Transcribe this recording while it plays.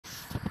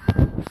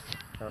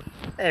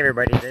Hey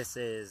everybody, this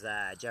is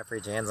Jeffrey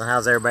Jansen.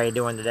 How's everybody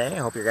doing today? I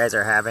hope you guys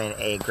are having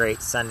a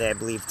great Sunday. I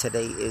believe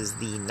today is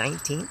the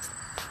 19th,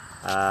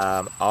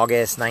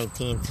 August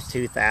 19th,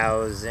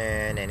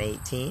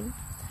 2018.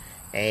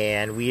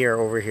 And we are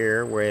over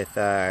here with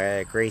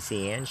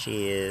Gracie, and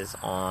she is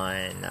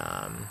on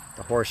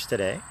the horse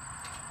today.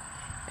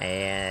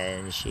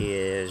 And she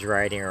is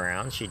riding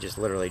around. She just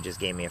literally just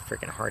gave me a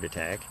freaking heart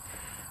attack.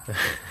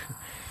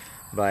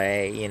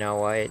 But you know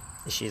what?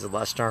 She's a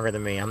lot stronger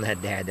than me. I'm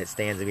that dad that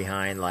stands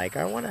behind like,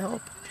 I want to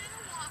help.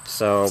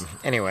 So,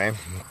 anyway,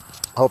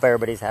 hope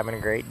everybody's having a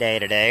great day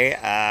today.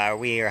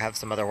 We have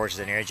some other horses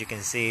in here, as you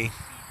can see.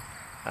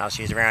 Well,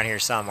 she's around here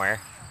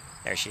somewhere.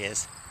 There she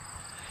is.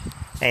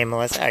 Hey,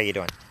 Melissa, how you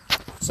doing?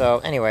 So,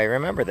 anyway,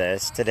 remember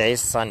this.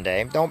 Today's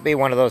Sunday. Don't be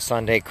one of those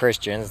Sunday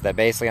Christians that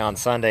basically on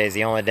Sunday is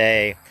the only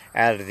day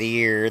out of the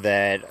year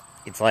that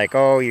it's like,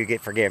 oh, you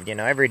get forgiven. You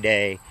know, every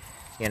day,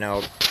 you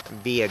know,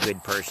 be a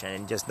good person,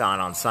 and just not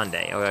on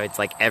Sunday. It's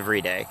like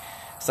every day.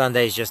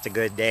 Sunday's just a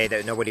good day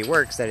that nobody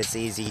works, that it's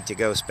easy to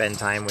go spend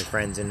time with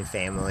friends and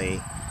family,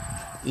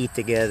 eat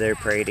together,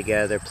 pray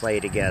together,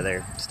 play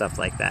together, stuff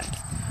like that.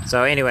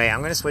 So anyway, I'm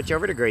going to switch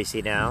over to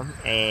Gracie now,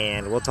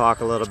 and we'll talk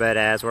a little bit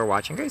as we're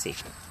watching Gracie.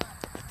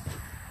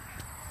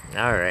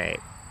 Alright.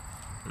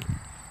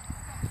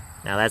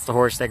 Now that's the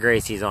horse that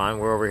Gracie's on.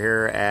 We're over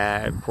here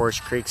at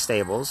Porsche Creek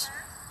Stables.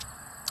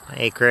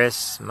 Hey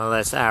Chris,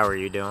 Melissa, how are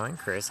you doing?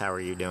 Chris, how are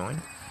you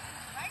doing?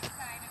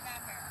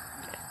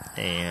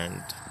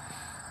 And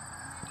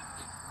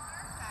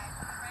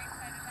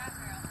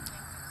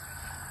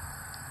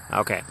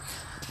okay,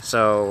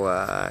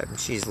 so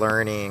she's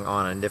learning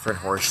on a different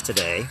horse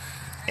today,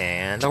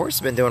 and the horse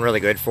has been doing really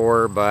good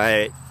for her,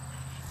 but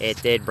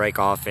it did break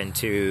off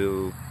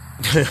into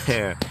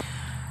an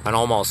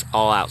almost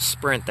all-out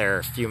sprint there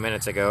a few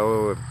minutes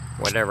ago.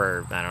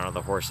 Whatever, I don't know,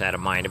 the horse had a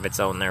mind of its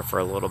own there for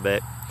a little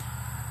bit.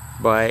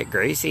 But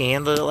Gracie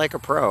handled it like a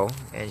pro,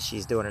 and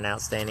she's doing an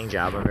outstanding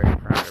job. I'm very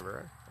proud of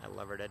her. I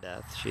love her to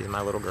death. She's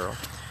my little girl.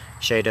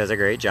 Shay does a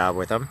great job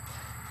with them.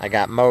 I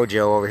got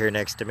Mojo over here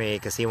next to me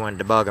because he wanted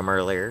to bug him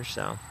earlier.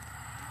 So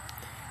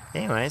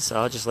anyway, so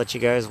I'll just let you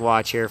guys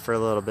watch here for a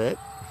little bit.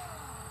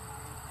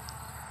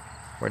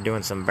 We're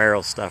doing some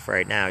barrel stuff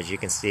right now, as you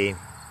can see.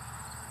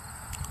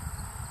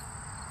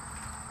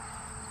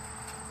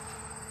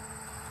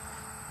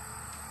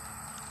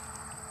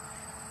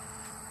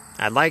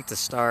 I'd like to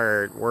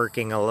start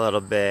working a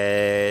little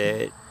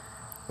bit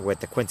with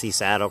the Quincy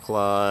Saddle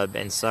Club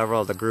and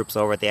several of the groups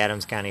over at the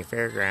Adams County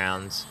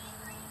Fairgrounds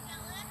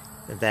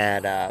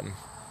that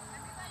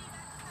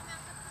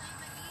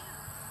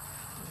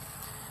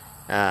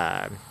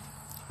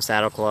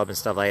Saddle Club and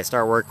stuff like that.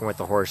 Start working with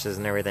the horses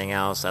and everything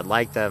else. I'd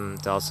like them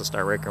to also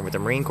start working with the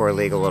Marine Corps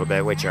League a little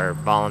bit, which are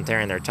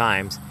volunteering their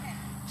times.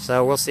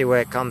 So we'll see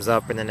what comes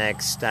up in the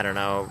next, I don't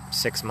know,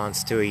 6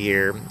 months to a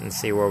year, and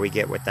see where we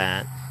get with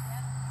that.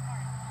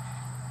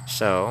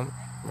 So,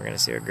 we're going to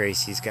see what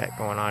Gracie's got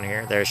going on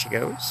here. There she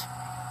goes.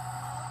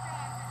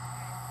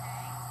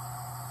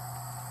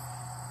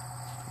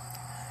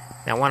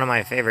 Now, one of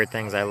my favorite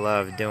things I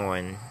love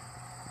doing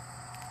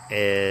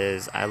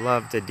is I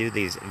love to do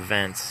these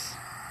events,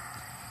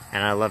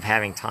 and I love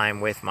having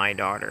time with my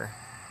daughter.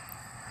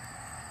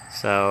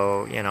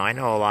 So, you know, I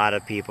know a lot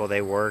of people,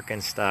 they work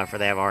and stuff, or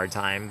they have a hard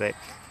time, but,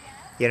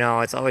 you know,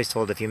 it's always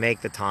told if you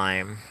make the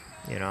time,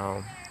 you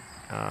know,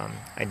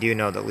 I do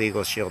know that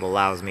Legal Shield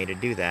allows me to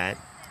do that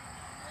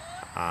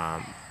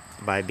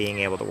by being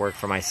able to work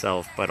for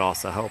myself, but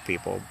also help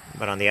people.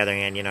 But on the other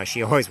hand, you know,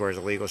 she always wears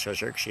a Legal Shield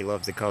shirt because she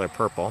loves the color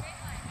purple.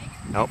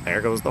 Oh,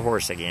 there goes the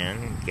horse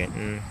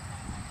again.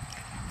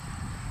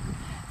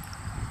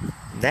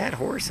 That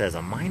horse has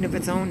a mind of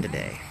its own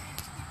today.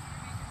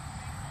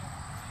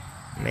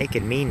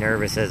 Making me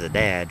nervous as a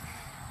dad.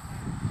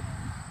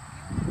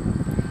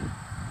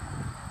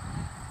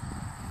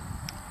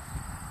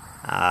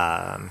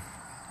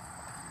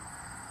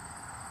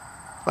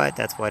 But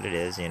that's what it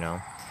is, you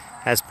know.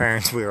 As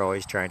parents, we're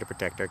always trying to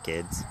protect our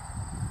kids.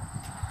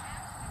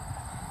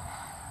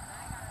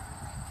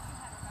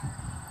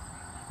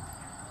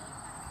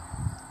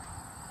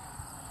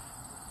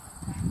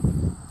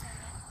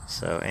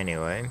 So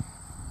anyway.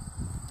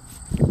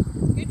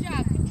 Good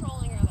job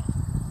controlling her though.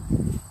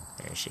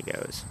 There she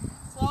goes.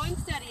 Slow and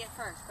steady at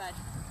first, bud.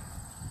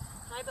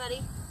 Hi,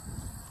 buddy.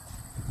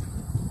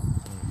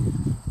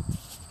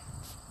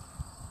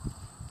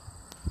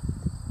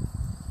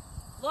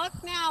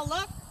 Look now,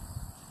 look.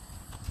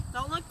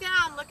 Don't look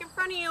down, look in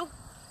front of you.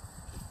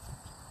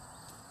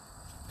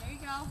 There you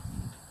go.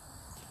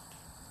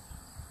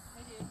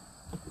 Hey, dude.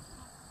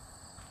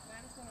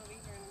 Madison will be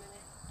here in a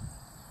minute.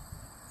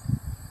 And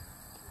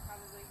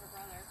probably her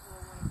brother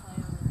will want to play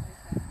on the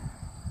playset.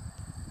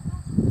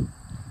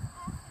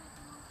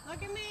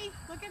 Look at me.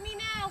 Look at me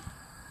now.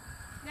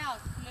 Now,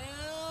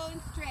 slow and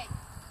straight.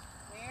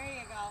 There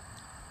you go.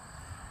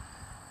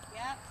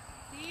 Yep.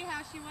 See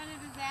how she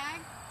wanted to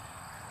zag?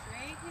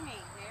 Straight to me.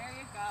 There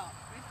you go.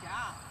 Good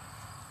job.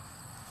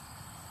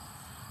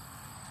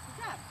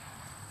 Good job.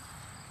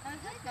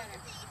 How's that better?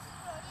 Wait,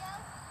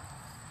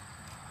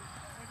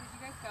 did you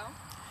guys go?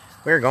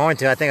 We were going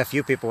to. I think a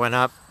few people went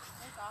up. It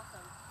was awesome.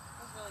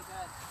 It was really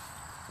good.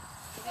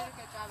 They did a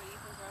good job at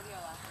Ethan's rodeo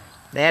last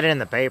night. They had it in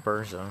the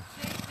paper, so.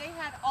 They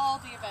had all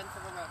the events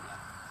of a rodeo.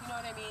 You know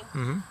what I mean?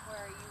 Mm-hmm.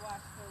 Where you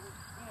watch the,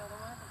 the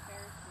one at the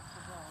fair is just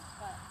the bulls,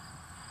 but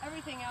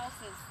everything else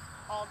is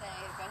all day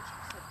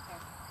adventures at the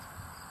fair.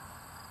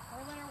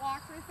 We'll let her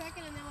walk for a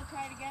second and then we'll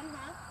try it again,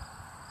 huh?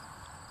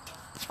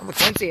 Well,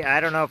 Quincy,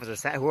 I don't know if it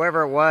was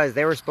whoever it was,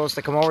 they were supposed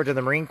to come over to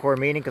the Marine Corps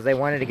meeting because they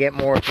wanted to get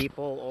more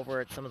people over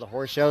at some of the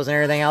horse shows and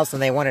everything else,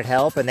 and they wanted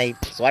help, and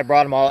so I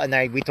brought them all, and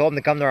we told them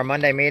to come to our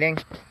Monday meeting.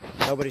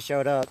 Nobody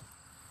showed up.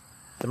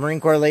 The Marine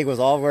Corps League was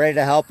all ready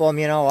to help them,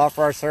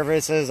 offer our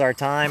services, our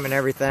time, and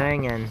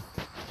everything, and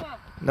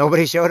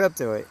nobody showed up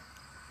to it.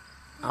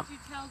 Who did you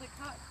tell to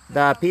cut?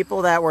 The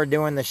people that were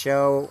doing the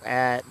show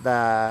at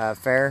the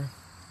fair.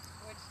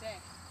 Which day?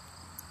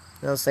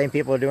 Those same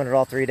people are doing it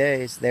all 3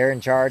 days. They're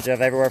in charge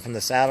of everywhere from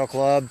the Saddle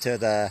Club to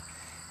the...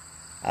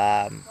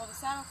 well, the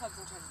Saddle Club's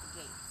in charge of the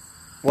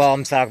gates. Well,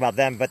 I'm talking about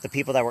them, but the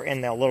people that were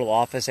in the little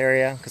office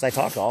area, because I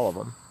talked to all of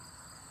them.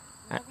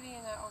 Nobody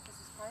in that office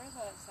is part of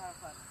the Saddle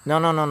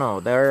Club?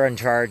 No. They're in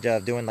charge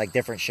of doing, like,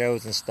 different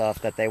shows and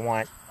stuff that they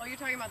want. Oh, you're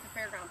talking about the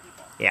fairground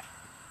people? Yeah.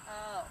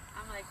 Oh,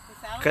 I'm like, the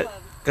Saddle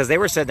Club... Because they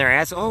were sitting there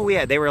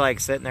asking, they were like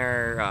sitting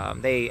there,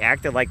 they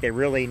acted like they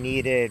really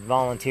needed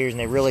volunteers, and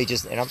they really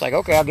just, and I was like,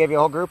 okay, I'll give you a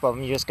whole group of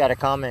them, you just got to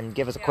come and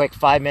give us a quick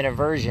 5-minute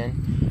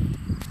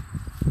version,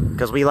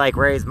 because we like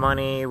raise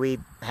money, we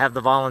have the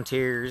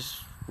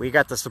volunteers, we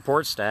got the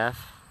support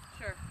staff.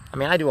 Sure. I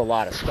mean, I do a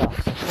lot of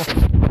stuff.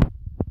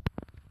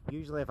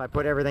 Usually if I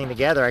put everything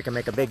together, I can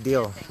make a big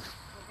deal.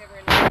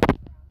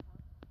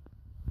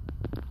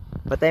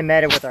 But they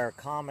met it with our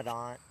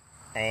commandant,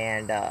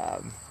 and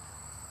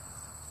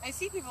I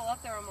see people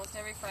up there almost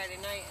every Friday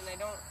night, and I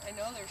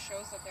know there's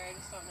shows up there, I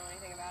just don't know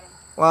anything about them.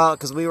 Well,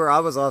 because I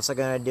was also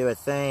going to do a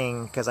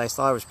thing, because I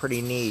thought it was pretty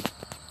neat,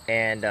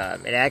 and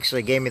it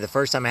actually gave me the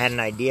first time I had an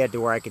idea to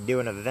where I could do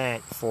an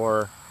event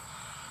for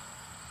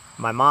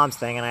my mom's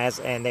thing,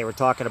 and they were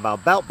talking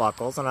about belt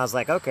buckles, and I was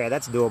like, okay,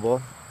 that's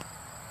doable.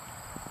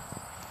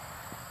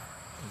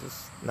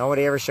 Just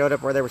nobody ever showed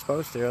up where they were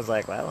supposed to. I was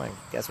like, well, I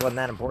guess it wasn't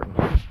that important.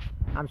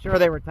 I'm sure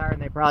they were tired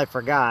and they probably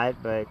forgot,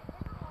 but...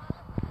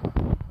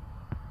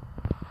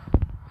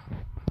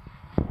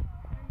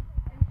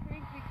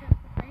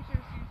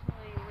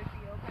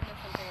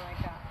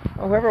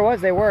 Well, whoever it was,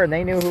 they were, and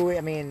they knew who,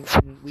 I mean,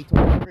 we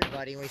told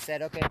everybody, and we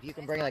said, okay, if you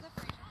can bring, like,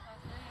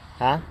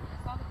 huh?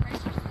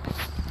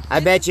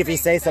 I bet you if you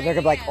say something,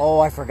 they're going to be like, oh,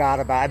 I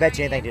forgot about it. I bet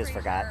you anything just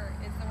forgot.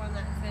 It's the one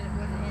that said it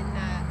was in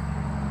that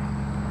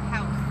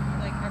house,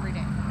 like, every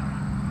day.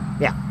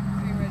 Yeah.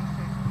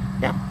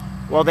 Registration.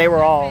 Yeah. Well, they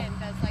were all...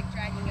 That's, like,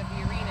 dragging of the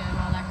arena and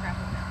all that crap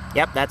in there.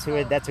 Yep, that's who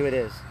it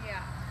is.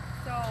 Yeah.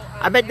 So,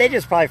 I bet they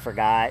just probably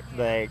forgot,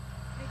 but...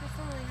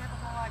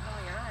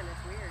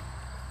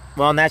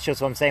 Well, and that's just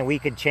what I'm saying. We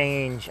could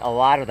change a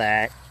lot of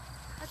that.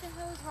 What the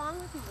hell is wrong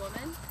with you,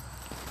 woman?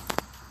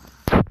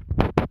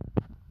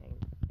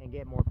 And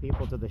get more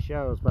people to the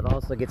shows, but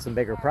also get some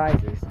bigger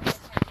prizes. I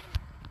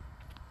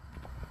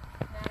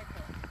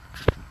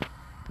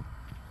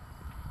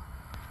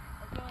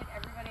feel like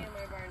everybody in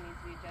my barn needs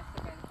to be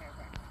adjusted by the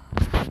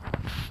chiropractor.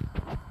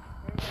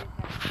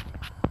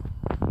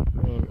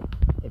 I mean,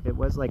 if it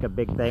was like a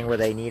big thing where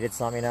they needed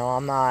some,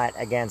 I'm not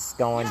against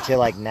going to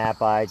like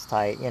Napides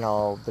type,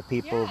 the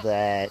people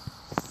that...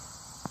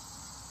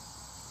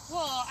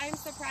 Well, I'm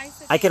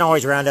surprised that I can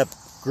always round up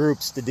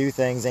groups to do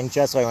things, and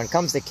just like when it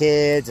comes to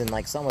kids and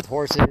like some with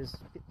horses,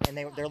 and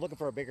they're looking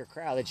for a bigger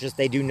crowd, it's just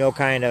they do no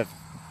kind of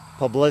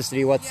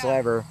publicity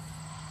whatsoever.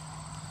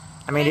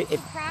 Yeah. I mean,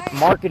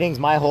 marketing's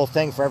my whole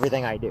thing for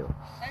everything I do.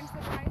 I'm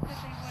surprised that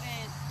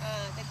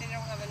they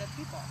don't have enough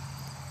people.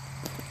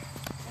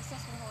 This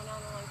stuff's been going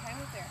on a long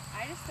time up there.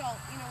 I just don't,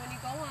 when you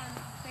go on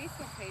the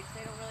Facebook page,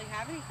 they don't really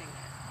have anything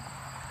there.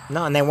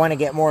 No, and they want to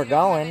get more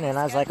going, and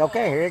I was like,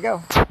 okay, here you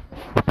go.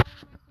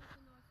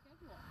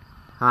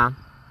 Huh?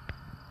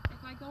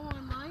 If I go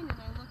online and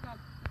I look up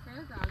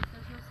fairgrounds,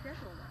 there's no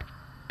schedule there.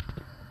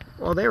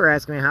 Well, they were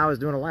asking me how I was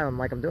doing it live. I'm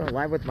like, I'm doing it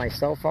live with my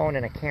cell phone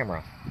and a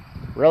camera.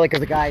 Really?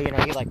 Because the guy,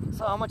 he's like,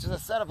 so how much does a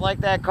setup like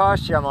that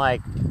cost you? I'm like,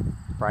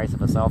 price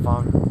of a cell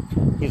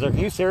phone. He's like, are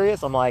you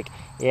serious? I'm like,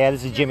 yeah,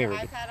 this is Jimmy. Your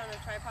iPad on a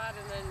tripod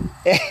and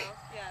then,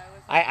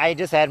 I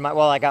just had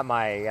I got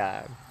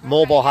my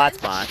mobile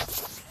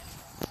hotspot.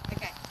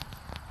 Okay.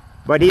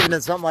 But even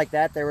in something like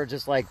that, they were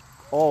just like,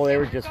 they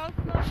were just...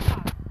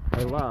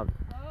 They love.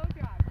 Slow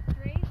drop,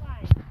 straight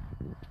line.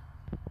 You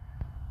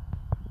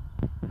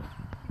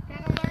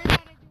gotta learn how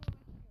to do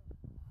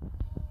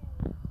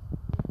it.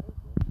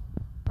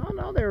 Oh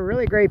no, they were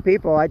really great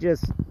people. Oh, they're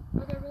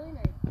really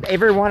nice.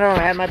 Every one of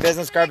them had my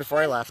business card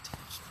before I left.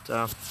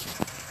 So. That's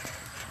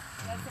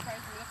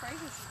surprising. The Fraziers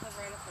just live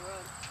right up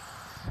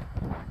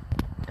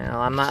the road.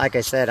 I'm not, like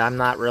I said, I'm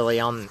not really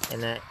in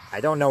it.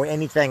 I don't know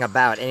anything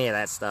about any of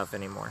that stuff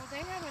anymore. Well, they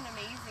have an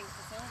amazing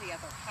facility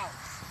at their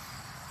house.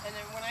 And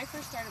then when I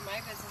first started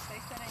my business, they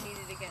said I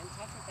needed to get in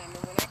touch with them.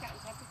 And when I got in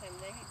touch with them,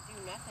 they do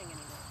nothing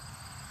anymore.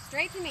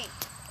 Straight to me.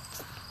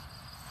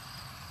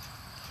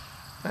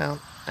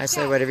 Well, I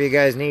say whatever you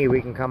guys need, we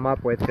can come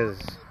up with, because...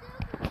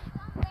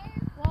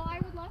 Well, I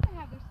would love to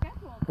have their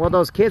schedule. Well,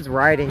 those kids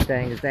riding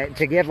things, that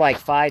to give like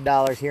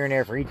 $5 here and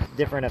there for each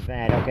different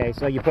event, okay?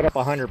 So you put up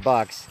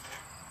 $100,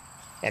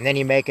 and then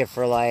you make it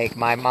for, like,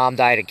 my mom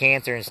died of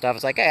cancer and stuff.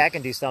 It's like, hey, I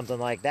can do something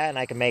like that, and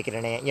I can make it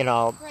an, you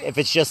know, Right. if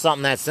it's just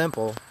something that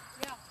simple.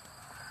 Yeah.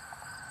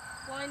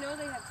 Well, I know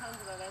they have tons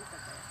of events up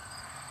there.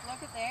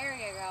 Look at there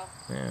you go.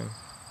 Yeah.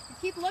 You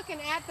keep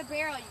looking at the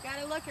barrel. You got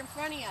to look in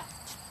front of you.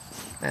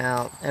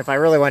 Now, if I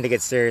really wanted to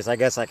get serious, I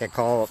guess I could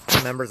call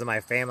members of my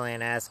family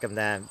and ask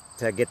them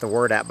to get the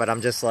word out. But I'm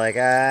just like,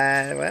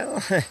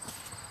 well. Well,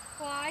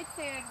 I'd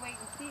say I'd wait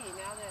and see.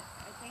 Now that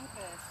I think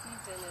the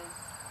season is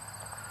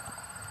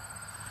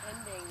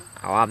ending.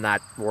 Oh, I'm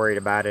not worried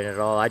about it at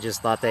all. I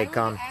just thought they'd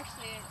come.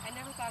 Actually, I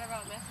never thought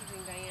about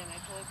messaging Diane. I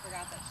totally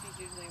forgot that she's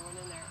usually one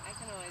in there. I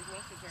can always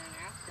message her and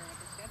ask her what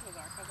the schedules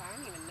are, because I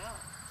don't even know.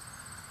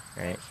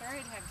 Right. I'm sure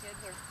I'd have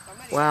kids or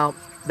somebody. Well,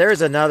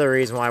 there's another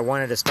reason why I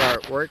wanted to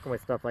start working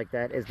with stuff like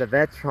that, is the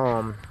vet's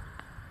home.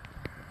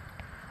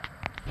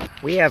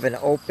 We have an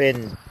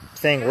open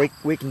thing.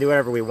 We can do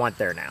whatever we want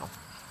there now.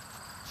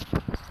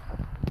 We'll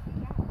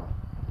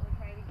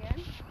try it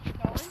again. Keep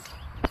going.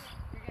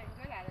 You're getting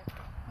good at it.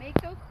 Make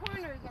those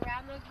corners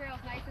around those barrels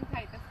nice and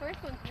tight. This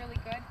first one's really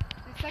good.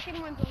 The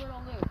second one's a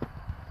little loose.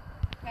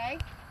 Okay?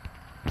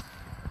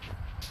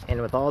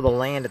 And with all the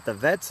land at the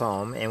vet's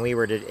home, and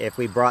if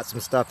we brought some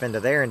stuff into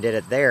there and did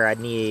it there, I'd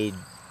need...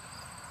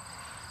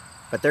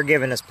 But they're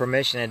giving us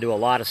permission to do a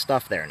lot of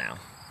stuff there now.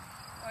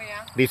 Oh,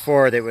 yeah?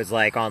 Before it was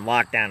like on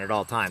lockdown at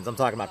all times. I'm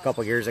talking about a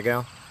couple years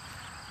ago.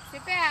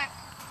 Sit back.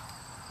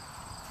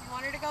 If you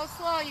want her to go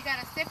slow, you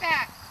gotta sit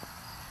back.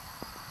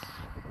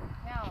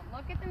 Now,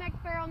 look at the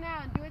next barrel now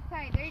and do it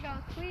tight. There you go.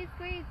 Squeeze,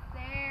 squeeze.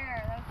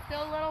 There. That's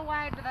still a little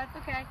wide, but that's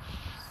okay.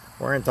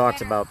 We're in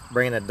talks about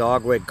bringing the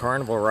Dogwood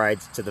Carnival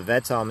rides to the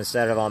vet's home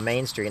instead of on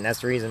Main Street. And that's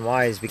the reason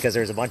why, is because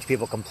there's a bunch of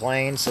people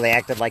complained, so they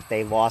acted like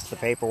they lost the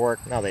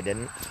paperwork. No, they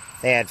didn't.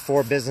 They had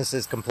 4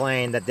 businesses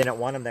complain that didn't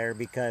want them there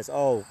because,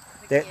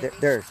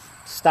 they're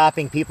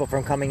stopping people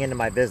from coming into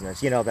my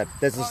business. You know, that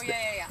business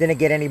didn't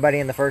get anybody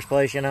in the first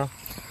place, you know?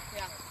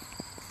 Yeah.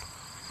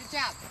 Good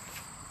job.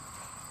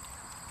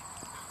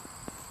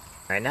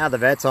 Right now, the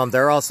vet's home,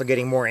 they're also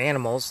getting more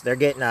animals. They're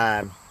getting, They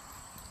are.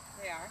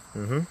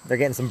 they're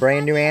getting some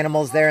brand new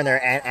animals there, and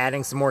they're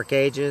adding some more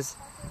cages.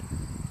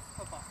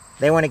 Football.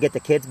 They want to get the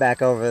kids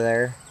back over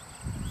there.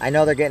 I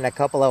know they're getting a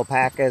couple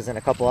alpacas and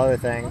a couple other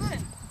things.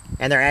 Good.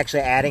 And they're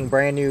actually adding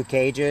brand new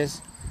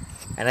cages.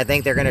 And I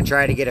think they're going to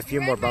try to get a few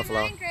You more read my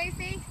buffalo. mind,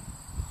 Gracie?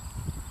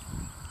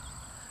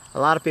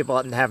 A lot of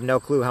people have no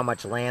clue how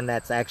much land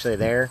that's actually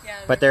there. Yeah,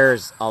 but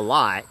there's a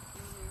lot.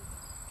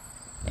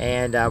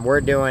 And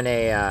we're doing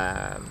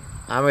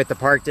I'm with the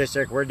Park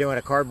District. We're doing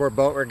a cardboard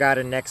boat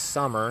regatta next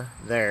summer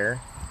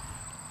there. Oh,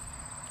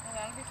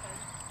 that'll be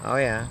fun. Oh,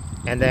 yeah.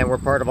 And then we're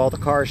part of all the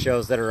car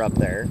shows that are up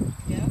there.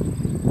 Yep.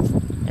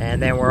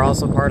 And then we're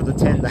also part of the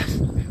tent.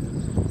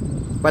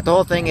 But the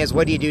whole thing is,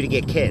 what do you do to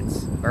get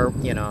kids? Or,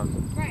 you know.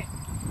 Right.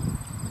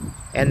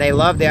 And they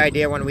loved the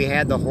idea when we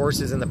had the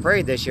horses in the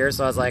parade this year.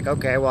 So I was like,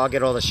 okay, well, I'll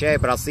get all the Shay,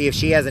 but I'll see if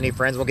she has any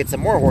friends. We'll get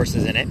some more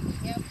horses in it.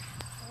 Yep.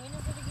 When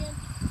is it again?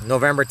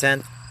 November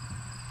 10th.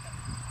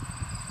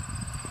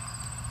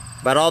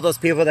 But all those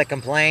people that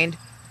complained,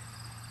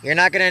 you're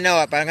not going to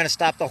know it, but I'm going to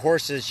stop the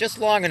horses just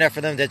long enough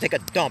for them to take a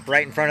dump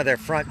right in front of their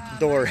front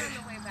door. On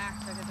the way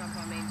back, so I could jump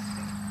on Main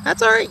Street.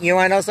 That's all right. You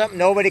want to know something?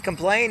 Nobody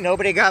complained.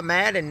 Nobody got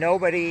mad, and I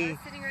nobody... was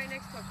sitting right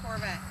next to a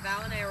Corvette. Val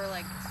and I were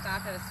like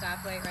stopped at a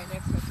stoplight right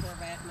next to a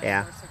Corvette, and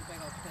my horse took a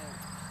big old poop.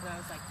 And I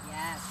was like,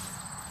 yes.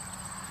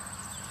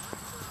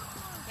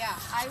 Yeah,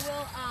 I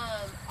will.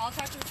 I'll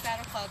talk to the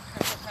Saddle Club.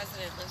 The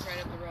president lives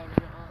right up the road,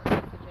 and I'll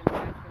message him and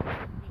ask him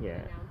if he can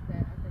announce it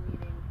at the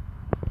meeting.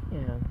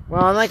 Yeah.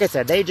 Well, and like I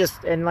said,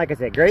 like I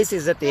said,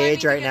 Gracie's at the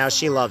age right now,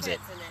 she loves it.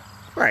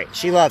 Right,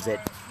 she loves it.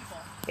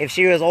 If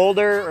she was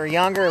older or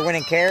younger or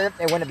wouldn't care,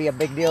 it wouldn't be a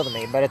big deal to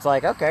me. But it's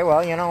like, okay,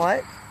 well, you know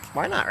what?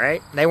 Why not,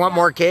 right? They want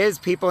more kids.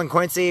 People in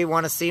Quincy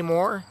want to see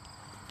more.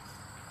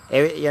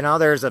 You know,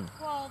 there's a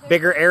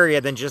bigger area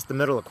than just the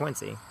middle of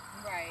Quincy.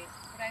 Right.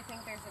 But I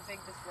think there's a big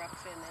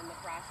disruption in the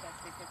process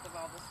because of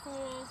all the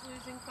schools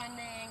losing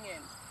funding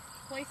and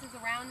places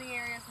around the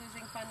areas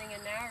losing funding.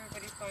 And now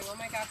everybody's going, oh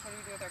my gosh, what do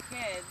we do with our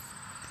kids?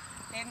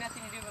 They have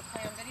nothing to do but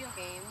play on video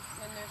games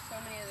when there's so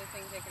many other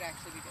things they could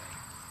actually be doing.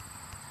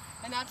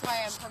 And that's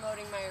why I'm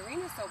promoting my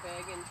arena so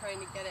big and trying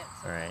to get it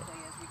so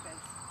quickly, is because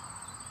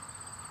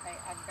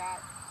I've got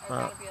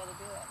to be able to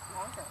do it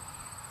longer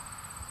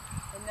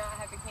and not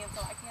have to cancel.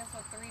 I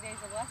canceled 3 days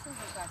of lessons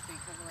this last week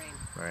because of rain.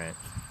 Right.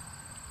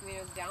 I mean,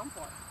 it was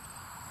downpour.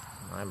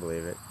 I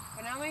believe it.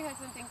 But now my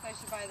husband thinks I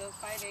should buy those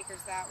 5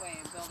 acres that way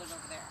and build it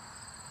over there.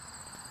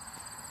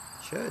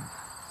 Should.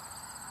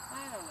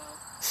 I don't know.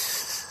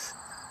 It's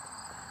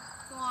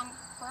a long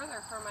further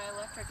for my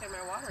electric and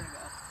my water to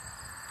go.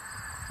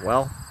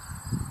 Well,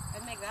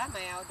 I'd make that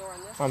my outdoor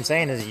in this. what I'm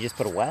saying is you just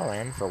put a well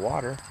in for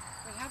water.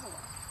 We have a well.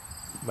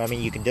 But I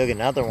mean, you can dig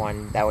another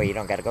one. That way you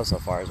don't got to go so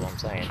far, is what I'm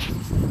saying.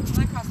 Well,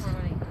 that costs more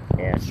money.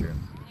 Yeah, it's true. And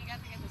you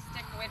got to get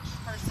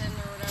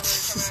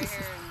come out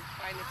here and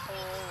find a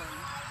hole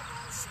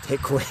and... Stay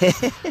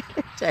quick.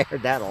 I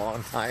heard that a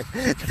long time.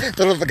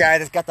 The little guy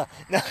that's got the...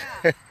 No.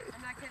 Yeah,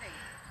 I'm not kidding.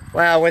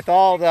 Well, with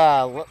all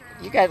the...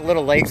 You got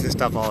little lakes and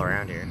stuff all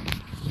around here.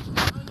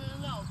 Oh,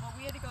 no. But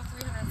we had to go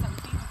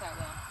 300-something feet with that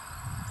well.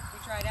 We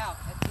tried out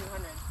at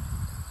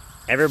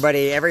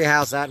 200. Every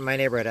house out in my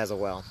neighborhood has a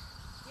well.